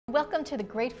Welcome to the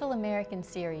Grateful American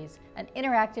series, an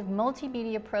interactive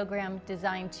multimedia program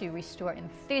designed to restore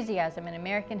enthusiasm in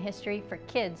American history for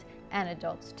kids and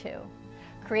adults too.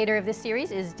 Creator of this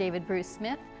series is David Bruce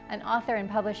Smith, an author and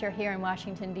publisher here in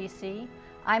Washington, D.C.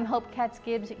 I'm Hope Katz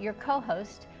Gibbs, your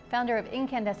co-host, founder of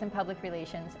Incandescent Public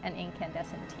Relations and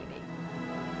Incandescent TV.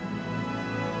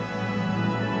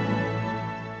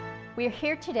 We are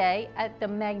here today at the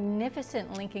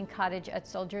magnificent Lincoln Cottage at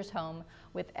Soldiers Home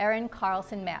with Erin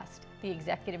Carlson Mast, the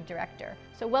executive director.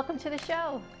 So welcome to the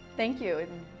show. Thank you,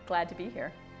 I'm glad to be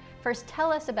here. First,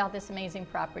 tell us about this amazing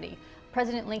property.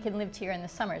 President Lincoln lived here in the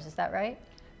summers, is that right?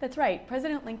 That's right.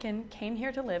 President Lincoln came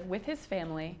here to live with his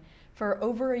family for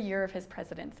over a year of his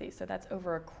presidency. So that's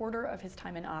over a quarter of his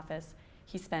time in office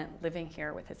he spent living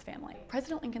here with his family.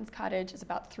 President Lincoln's cottage is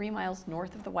about 3 miles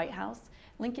north of the White House.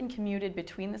 Lincoln commuted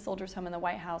between the Soldiers Home and the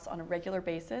White House on a regular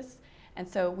basis. And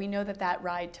so we know that that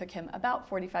ride took him about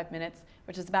 45 minutes,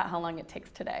 which is about how long it takes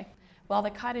today. While the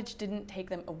cottage didn't take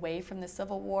them away from the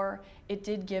Civil War, it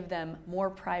did give them more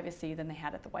privacy than they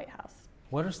had at the White House.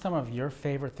 What are some of your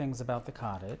favorite things about the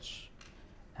cottage,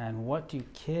 and what do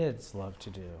kids love to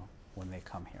do when they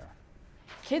come here?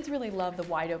 Kids really love the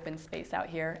wide open space out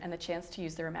here and the chance to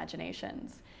use their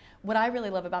imaginations. What I really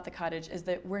love about the cottage is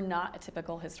that we're not a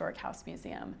typical historic house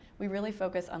museum. We really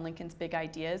focus on Lincoln's big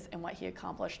ideas and what he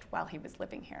accomplished while he was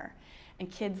living here. And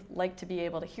kids like to be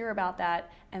able to hear about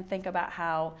that and think about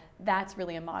how that's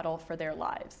really a model for their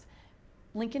lives.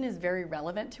 Lincoln is very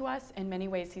relevant to us. In many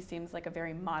ways, he seems like a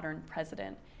very modern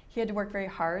president. He had to work very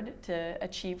hard to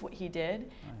achieve what he did,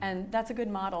 and that's a good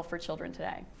model for children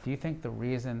today. Do you think the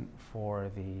reason for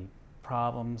the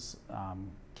problems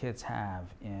kids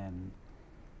have in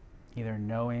either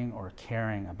knowing or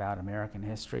caring about American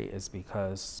history is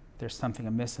because there's something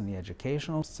amiss in the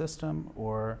educational system,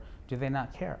 or do they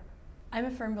not care? I'm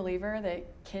a firm believer that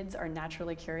kids are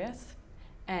naturally curious,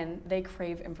 and they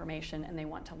crave information and they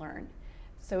want to learn.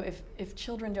 So if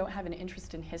children don't have an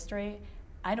interest in history,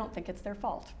 I don't think it's their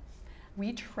fault.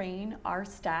 We train our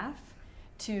staff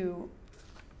to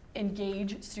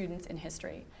engage students in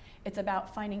history. It's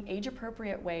about finding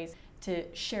age-appropriate ways to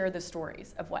share the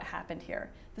stories of what happened here.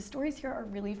 The stories here are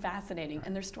really fascinating,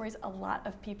 and they're stories a lot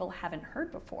of people haven't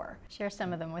heard before. Share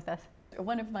some of them with us.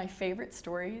 One of my favorite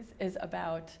stories is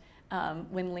about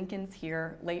when Lincoln's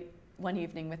here late one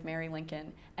evening with Mary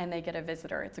Lincoln, and they get a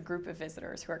visitor. It's a group of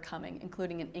visitors who are coming,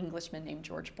 including an Englishman named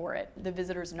George Borrett. The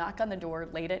visitors knock on the door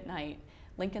late at night.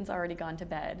 Lincoln's already gone to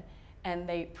bed, and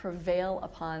they prevail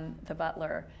upon the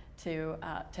butler to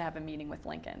have a meeting with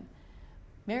Lincoln.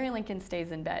 Mary Lincoln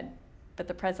stays in bed, but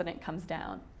the president comes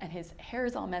down, and his hair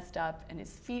is all messed up, and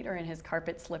his feet are in his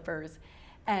carpet slippers.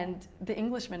 And the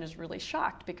Englishman is really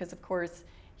shocked because, of course,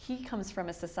 he comes from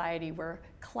a society where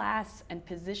class and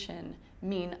position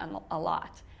mean a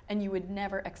lot. And you would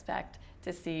never expect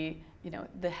to see,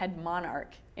 the head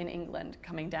monarch in England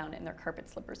coming down in their carpet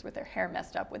slippers with their hair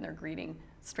messed up when they're greeting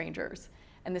strangers.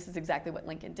 And this is exactly what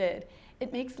Lincoln did.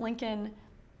 It makes Lincoln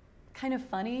kind of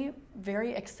funny,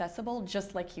 very accessible,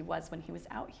 just like he was when he was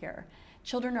out here.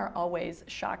 Children are always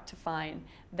shocked to find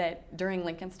that during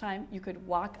Lincoln's time, you could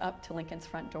walk up to Lincoln's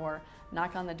front door,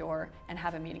 knock on the door, and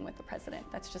have a meeting with the president.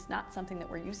 That's just not something that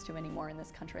we're used to anymore in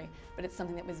this country, but it's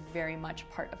something that was very much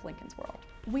part of Lincoln's world.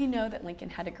 We know that Lincoln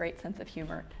had a great sense of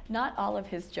humor. Not all of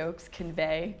his jokes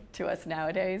convey to us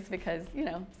nowadays because,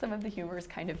 some of the humor is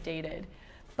kind of dated.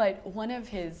 But one of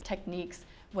his techniques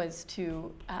was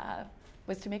to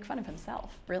make fun of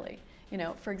himself, really.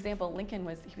 For example, Lincoln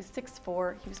was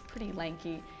 6'4", he was pretty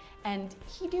lanky, and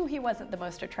he knew he wasn't the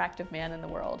most attractive man in the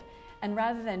world. And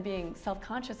rather than being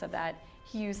self-conscious of that,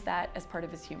 he used that as part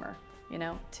of his humor,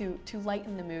 to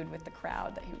lighten the mood with the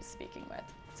crowd that he was speaking with.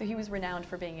 So he was renowned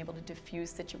for being able to diffuse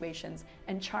situations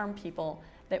and charm people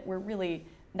that were really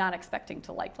not expecting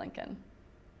to like Lincoln.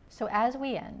 So as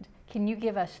we end, can you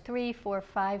give us 3, 4,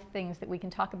 5 things that we can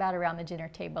talk about around the dinner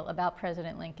table about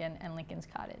President Lincoln and Lincoln's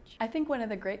cottage? I think one of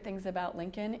the great things about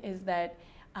Lincoln is that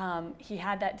he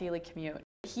had that daily commute.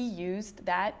 He used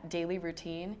that daily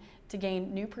routine to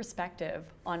gain new perspective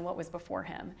on what was before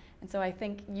him. And so I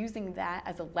think using that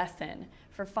as a lesson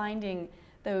for finding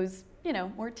those,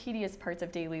 more tedious parts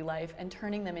of daily life and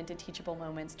turning them into teachable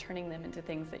moments, turning them into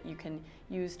things that you can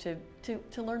use to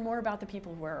learn more about the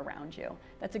people who are around you.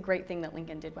 That's a great thing that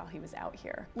Lincoln did while he was out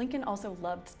here. Lincoln also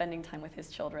loved spending time with his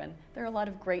children. There are a lot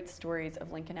of great stories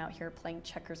of Lincoln out here playing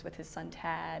checkers with his son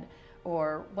Tad,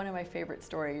 or one of my favorite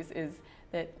stories is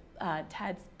that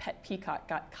Tad's pet peacock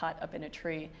got caught up in a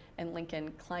tree, and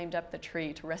Lincoln climbed up the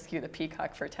tree to rescue the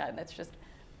peacock for Tad.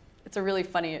 It's a really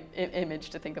funny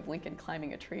image to think of Lincoln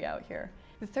climbing a tree out here.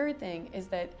 The third thing is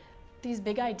that These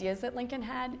big ideas that Lincoln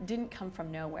had didn't come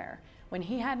from nowhere. When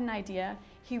he had an idea,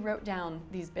 he wrote down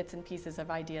these bits and pieces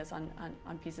of ideas on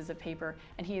pieces of paper,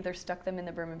 and he either stuck them in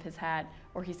the brim of his hat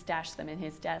or he stashed them in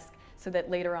his desk so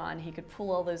that later on he could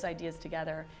pull all those ideas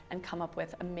together and come up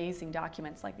with amazing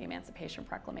documents like the Emancipation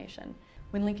Proclamation.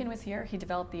 When Lincoln was here, he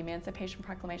developed the Emancipation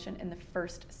Proclamation in the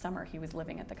first summer he was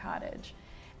living at the Cottage.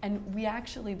 And we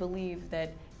actually believe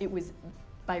that it was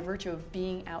by virtue of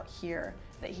being out here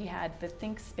that he had the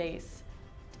think space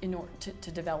in order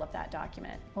to develop that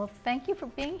document. Well, thank you for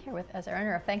being here with us,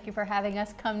 Erin. Thank you for having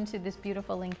us come to this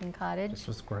beautiful Lincoln Cottage. This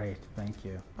was great. Thank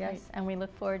you. Yes, and we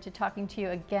look forward to talking to you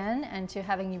again and to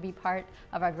having you be part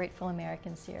of our Grateful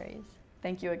American series.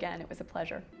 Thank you again. It was a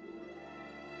pleasure.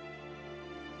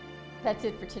 That's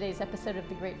it for today's episode of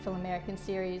the Grateful American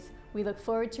series. We look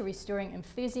forward to restoring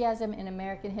enthusiasm in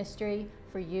American history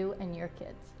for you and your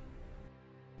kids.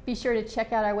 Be sure to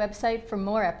check out our website for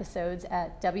more episodes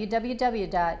at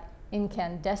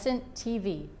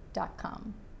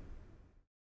www.incandescenttv.com.